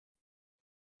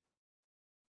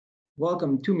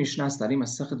Welcome to Mishna study,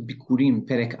 Masachet Bikkurim,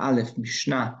 Perek Aleph,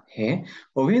 Mishna He.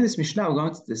 Over here in this Mishnah, we're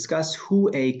going to discuss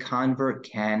who a convert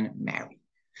can marry.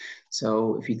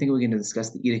 So if you think we're going to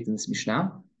discuss the edict in this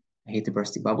Mishnah, I hate to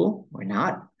burst the bubble, we're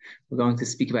not. We're going to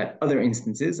speak about other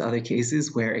instances, other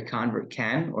cases where a convert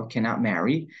can or cannot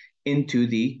marry into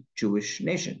the Jewish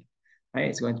nation. Right?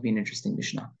 It's going to be an interesting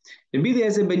Mishnah. Rabbi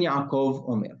Eliezer ben Yaakov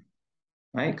Omer.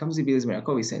 Right? Comes Rabbi Eliezer ben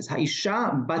Yaakov, he says,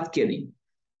 Ha'isha bat kerim.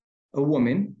 A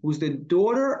woman who's the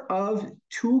daughter of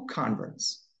two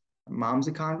converts. Her mom's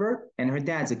a convert and her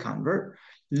dad's a convert.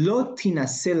 Lo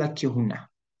tinaseh la kehuna,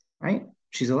 right?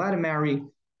 She's allowed to marry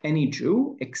any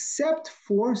Jew except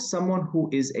for someone who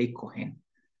is a Kohen.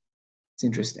 It's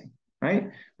interesting,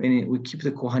 right? We keep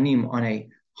the Kohanim on a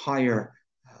higher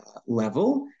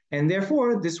level, and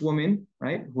therefore this woman,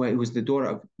 right, who was the daughter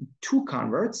of two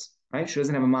converts, right? She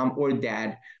doesn't have a mom or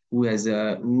dad who has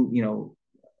a,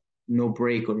 no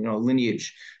break or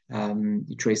lineage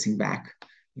tracing back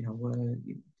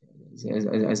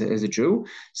as a Jew.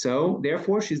 So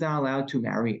therefore she's not allowed to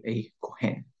marry a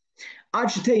Kohen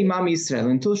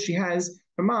until she has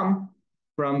her mom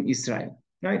from Israel.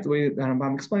 Right? The way that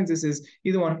Rambam explains this is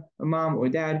either one, a mom or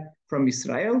dad from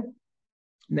Israel,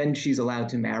 then she's allowed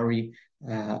to marry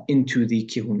into the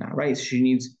kihuna, right? She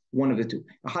needs one of the two.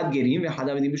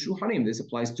 This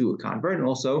applies to a convert and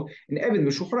also an eved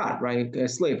mishuhrat, right? A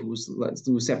slave who's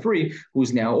set free,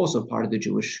 who's now also part of the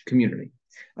Jewish community.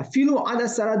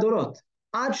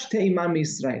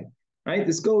 Right?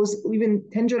 This goes even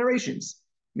 10 generations.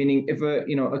 Meaning, if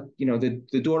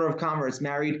the daughter of converts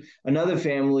married another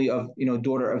family of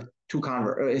daughter of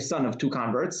a son of two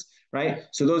converts, right?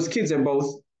 So those kids are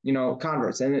both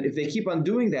converts, and if they keep on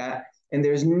doing that, and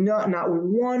there's not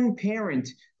one parent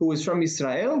who is from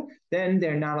Israel, then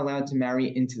they're not allowed to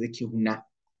marry into the kihuna,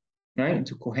 right?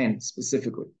 Into Kohen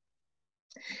specifically.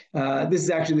 This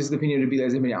is the opinion of Rabbi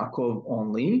Eliezer ben Yaakov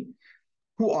only.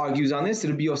 Who argues on this?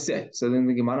 Rabbi Yosef. So then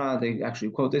the Gemara, they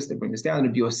actually quote this, they bring this down.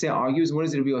 Rabbi Yosef argues. What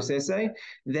does Rabbi Yosef say?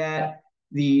 That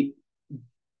if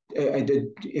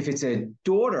it's a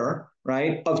daughter,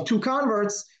 right, of two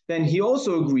converts, then he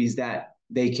also agrees that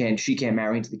she can't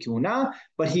marry into the kihuna,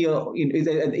 but he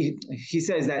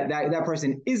says that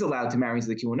person is allowed to marry into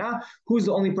the kihuna. Who's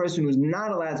the only person who's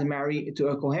not allowed to marry to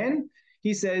a Kohen?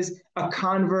 He says a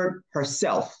convert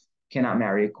herself cannot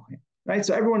marry a Kohen. Right?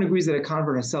 So everyone agrees that a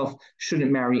convert herself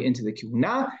shouldn't marry into the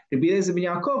kihuna. Rabbi Eliezer ben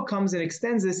Yaakov comes and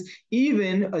extends this.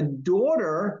 Even a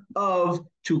daughter of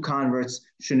two converts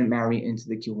shouldn't marry into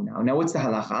the kihuna. Now, what's the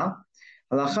halacha?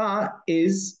 Halacha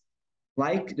is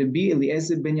like Rabbi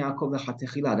Eliezer ben Yaakov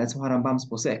l'chatechila. That's how Rambam's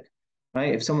posek.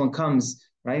 Right? If someone comes,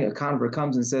 right, a convert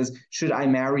comes and says, "Should I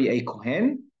marry a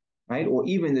Kohen?" Right? Or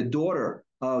even the daughter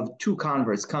of two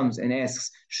converts comes and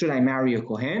asks, "Should I marry a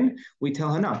Kohen?" We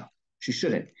tell her no, she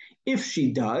shouldn't. If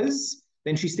she does,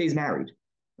 then she stays married,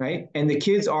 right? And the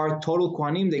kids are total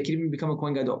Kohanim. They can even become a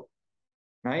Kohen Gadol,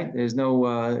 right? There's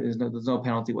no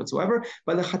penalty whatsoever.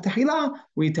 But the Chatahila,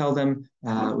 we tell them,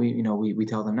 we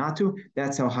tell them not to.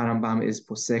 That's how Harambam is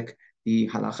posek the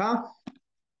halacha.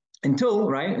 Until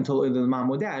the mom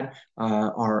or dad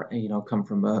come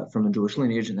from a Jewish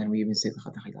lineage, and then we even say the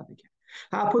Chatahila again.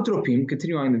 Ha'apotropim,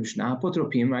 continuing the Mishnah,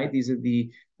 Ha'apotropim, right? These are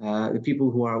the people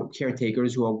who are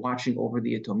caretakers, who are watching over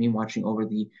the yatomim, watching over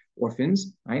the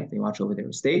orphans, right? They watch over their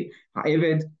estate.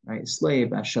 Ha'eved, right? Slave,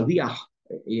 shaliach,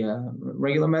 a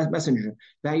regular messenger.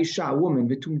 Va'isha, woman,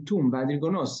 v'tumtum,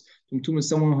 v'adrigonos. Tumtum is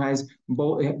someone who has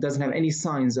doesn't have any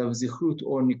signs of zichrut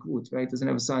or nikrut, right? Doesn't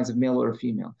have signs of male or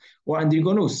female. Or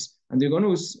andrigonus.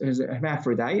 Andrigonus is a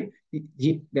hermaphrodite.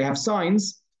 They have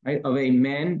signs, right, of a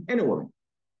man and a woman.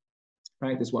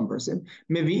 Right, this one person.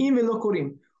 Mevi'im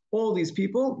velokorim. All these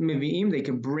people, mevi'im, they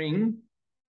can bring,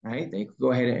 right? They go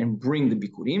ahead and bring the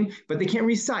bikurim, but they can't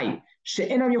recite. They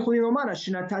can't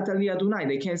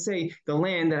say the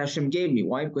land that Hashem gave me.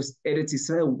 Why? Because Eretz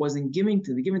Yisrael wasn't given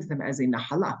to them as a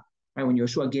nahala. Right? When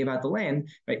Yeshua gave out the land,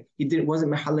 right?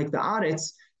 Wasn't mehalek the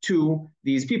aretz to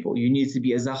these people. You need to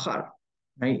be a zachar,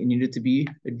 right? You needed to be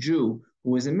a Jew who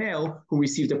was a male who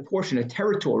received a portion, a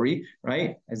territory,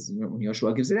 right? As when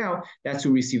Yeshua gives it out, that's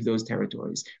who received those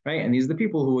territories, right? And these are the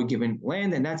people who were given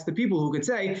land, and that's the people who could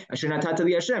say, Asher natata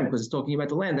li Hashem, because it's talking about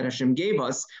the land that Hashem gave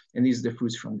us, and these are the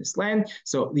fruits from this land.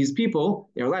 So these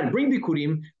people, they're allowed to bring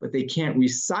bikurim, but they can't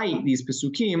recite these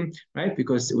pesukim, right?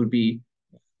 Because it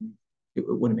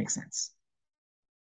wouldn't make sense.